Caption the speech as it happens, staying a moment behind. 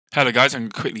Hello guys, I'm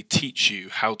going to quickly teach you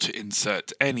how to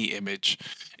insert any image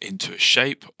into a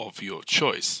shape of your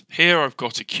choice. Here I've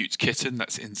got a cute kitten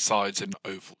that's inside an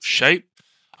oval shape.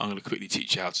 I'm going to quickly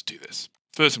teach you how to do this.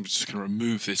 First I'm just going to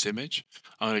remove this image.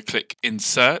 I'm going to click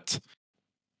Insert,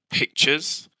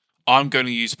 Pictures. I'm going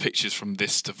to use pictures from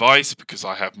this device because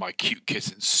I have my cute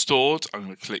kitten stored. I'm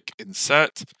going to click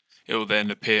Insert. It will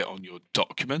then appear on your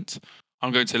document.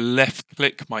 I'm going to left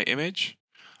click my image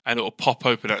and it will pop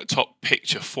open at the top,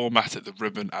 picture format at the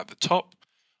ribbon at the top.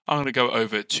 I'm going to go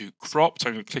over to cropped.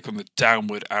 I'm going to click on the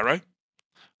downward arrow.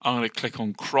 I'm going to click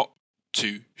on crop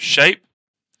to shape.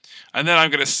 And then I'm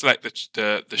going to select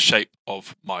the shape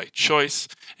of my choice.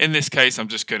 In this case, I'm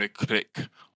just going to click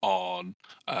on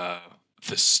the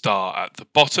star at the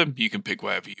bottom. You can pick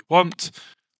whatever you want.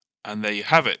 And there you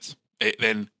have it. It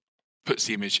then puts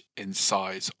the image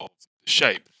inside of the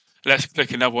shape. Let's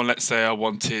click another one. Let's say I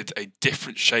wanted a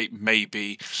different shape.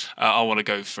 Maybe I want to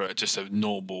go for just a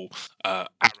normal arrow,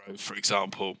 for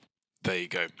example. There you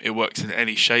go. It works in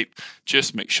any shape.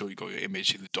 Just make sure you got your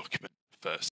image in the document first.